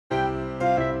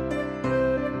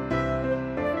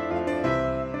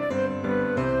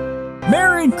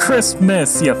Merry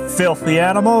Christmas, you filthy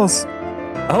animals!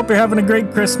 I hope you're having a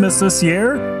great Christmas this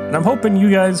year, and I'm hoping you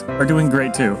guys are doing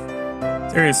great too.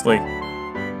 Seriously.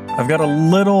 I've got a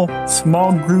little,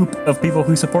 small group of people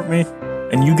who support me,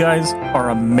 and you guys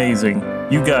are amazing.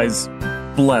 You guys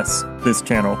bless this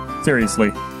channel.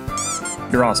 Seriously.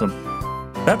 You're awesome.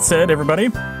 That said, everybody,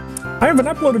 I haven't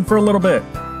uploaded for a little bit.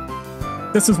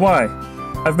 This is why.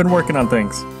 I've been working on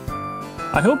things.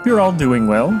 I hope you're all doing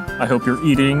well. I hope you're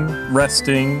eating,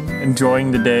 resting,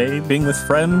 enjoying the day, being with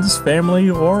friends, family,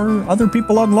 or other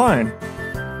people online.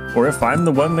 Or if I'm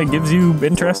the one that gives you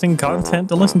interesting content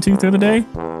to listen to through the day,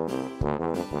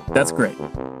 that's great.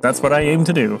 That's what I aim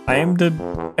to do. I aim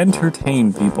to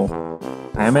entertain people.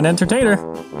 I am an entertainer.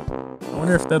 I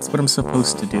wonder if that's what I'm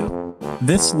supposed to do.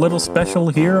 This little special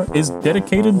here is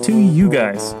dedicated to you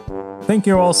guys. Thank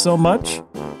you all so much.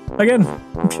 Again,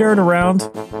 share it around.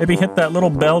 Maybe hit that little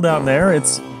bell down there.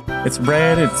 It's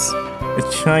red, it's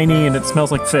shiny, and it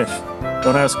smells like fish.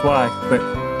 Don't ask why, but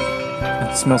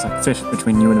it smells like fish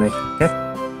between you and me, okay?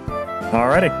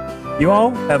 Alrighty. You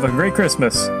all have a great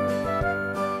Christmas.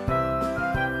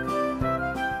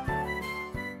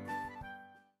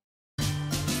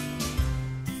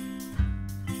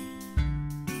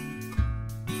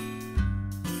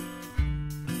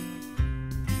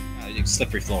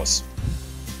 Slippery floors.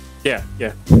 Yeah.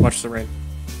 Watch the rain.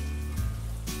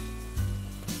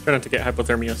 Try not to get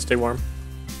hypothermia. Stay warm.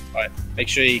 Alright. Make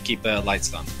sure you keep the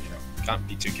lights on. You know, can't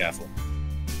be too careful.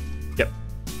 Yep.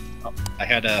 Oh, I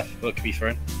had a book be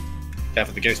thrown.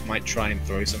 Careful, the ghost might try and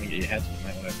throw something at your head. You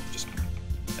might want to just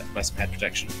wear some head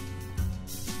protection.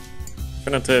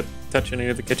 Try not to touch any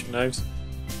of the kitchen knives.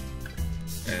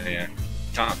 Yeah.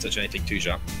 Can't touch anything too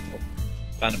sharp. Oh,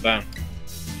 found a bone.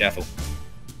 Careful.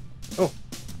 Oh.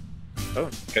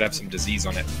 Could have some disease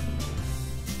on it.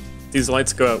 These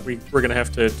lights go out. We're gonna have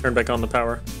to turn back on the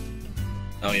power.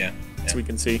 Oh yeah. So we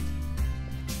can see.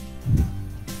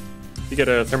 You get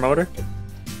a thermometer?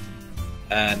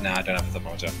 No, I don't have a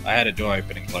thermometer. I had a door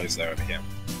open and closed there over here.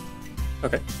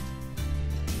 Okay.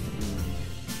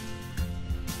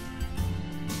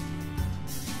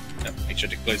 No, make sure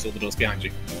to close all the doors behind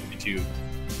you. Don't want to be too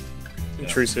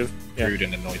intrusive. Rude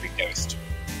and annoy the ghost.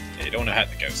 Yeah, you don't want to hurt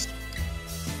the ghost.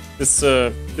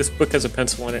 This book has a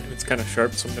pencil in it, and it's kind of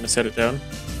sharp, so I'm going to set it down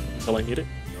until I need it.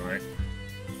 Alright.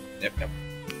 Yep.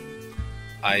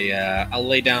 I'll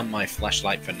lay down my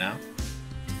flashlight for now.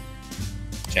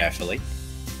 Carefully.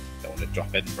 Don't want to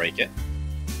drop it and break it.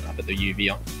 And I'll put the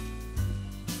UV on.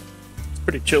 It's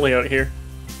pretty chilly out here.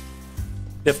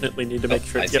 Definitely need to make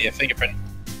sure. I see a fingerprint.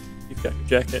 You've got your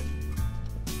jacket.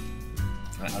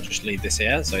 I'll just leave this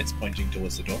here, so it's pointing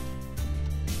towards the door.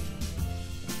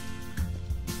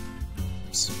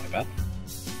 My bad.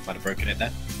 Might have broken it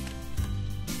there.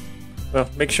 Well,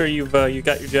 make sure you got your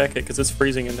jacket because it's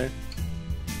freezing in there.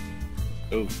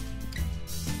 Ooh.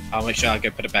 I'll make sure I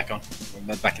go put it back on.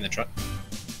 Back in the truck.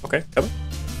 Okay, come on.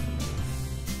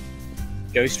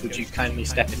 Ghost, would you kindly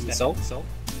step in the salt?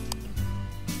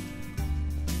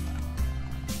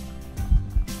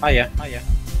 Hiya.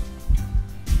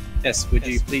 Yes, would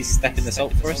you please step in the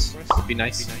salt for us? Would be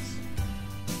nice.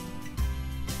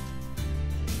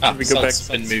 Ah, we go back? Salt's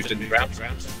been moved in the ground.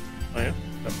 Oh yeah?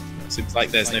 Seems like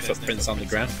there's no footprints on the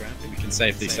ground. We can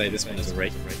safely say this one is a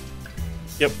wraith.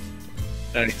 Yep.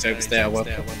 No need to overstay our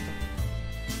welcome.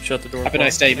 Shut the door. Have a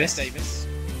nice day, miss.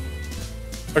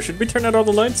 Or should we turn out all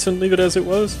the lights and leave it as it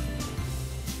was?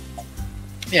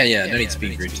 Yeah, no need to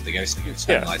be rude to the ghost. Just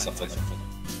turn the lights off for them.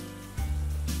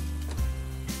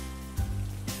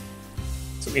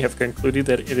 So we have concluded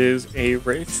that it is a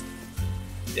wraith.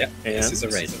 Yeah, this is a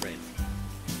wraith.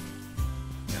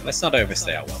 Let's not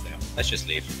overstay our welcome. Let's just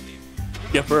leave.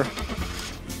 Yep,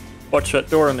 watch that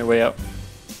door on their way out.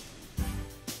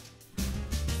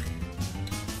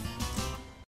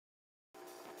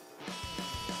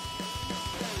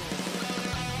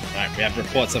 Right, we have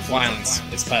reports of violence.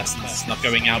 This person's not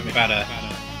going out without a,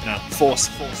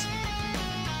 force.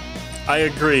 I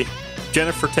agree.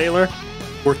 Jennifer Taylor,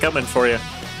 we're coming for you.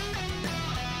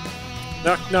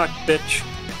 Knock, knock, bitch.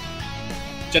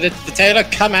 Jennifer Taylor,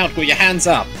 come out with your hands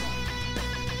up.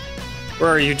 Where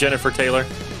are you, Jennifer Taylor?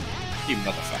 You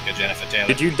motherfucker, Jennifer Taylor.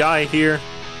 Did you die here?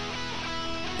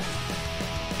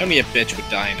 Only a bitch would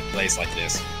die in a place like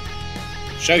this.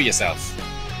 Show yourself.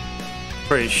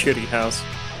 Pretty shitty house.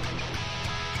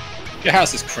 Your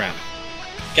house is crap.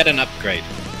 Get an upgrade.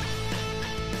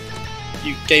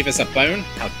 You gave us a bone?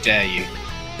 How dare you?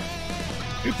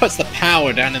 Who puts the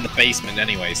power down in the basement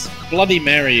anyways? Bloody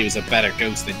Mary was a better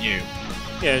ghost than you.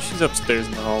 Yeah, she's upstairs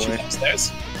in the hallway. She's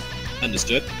upstairs.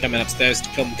 Understood. Coming upstairs to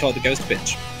come call the ghost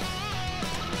bitch.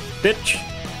 Bitch.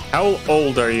 How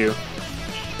old are you?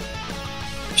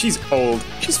 She's old.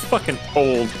 She's fucking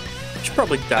old. She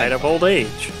probably died of old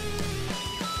age.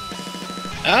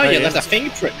 Oh, you left a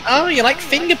fingerprint. Oh, you like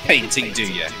finger painting, do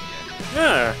you?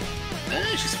 Yeah.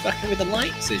 Oh, she's fucking with the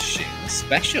lights, is she?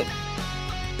 Special.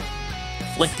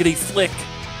 Flickety flick.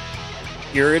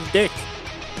 You're a dick.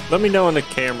 Let me know on the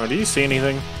camera. Do you see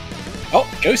anything? Oh,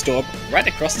 ghost orb, right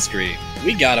across the screen.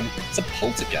 We got him. It's a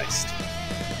poltergeist.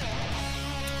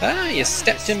 Ah, you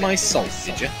stepped in my salt,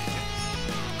 did you?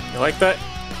 You like that?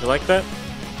 You like that?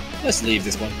 Let's leave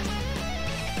this one.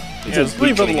 Yeah, just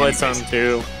leave the lights on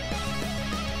too.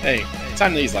 Hey,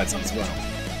 time to leave these lights on as well.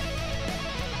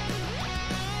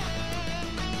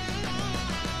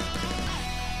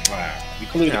 Wow, we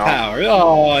blew the power.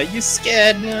 Oh, you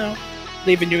scared now?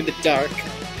 Leaving you in the dark.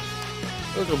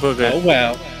 Booga booga. Oh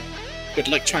well. Good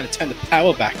luck trying to turn the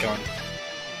power back on.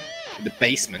 In the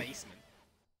basement.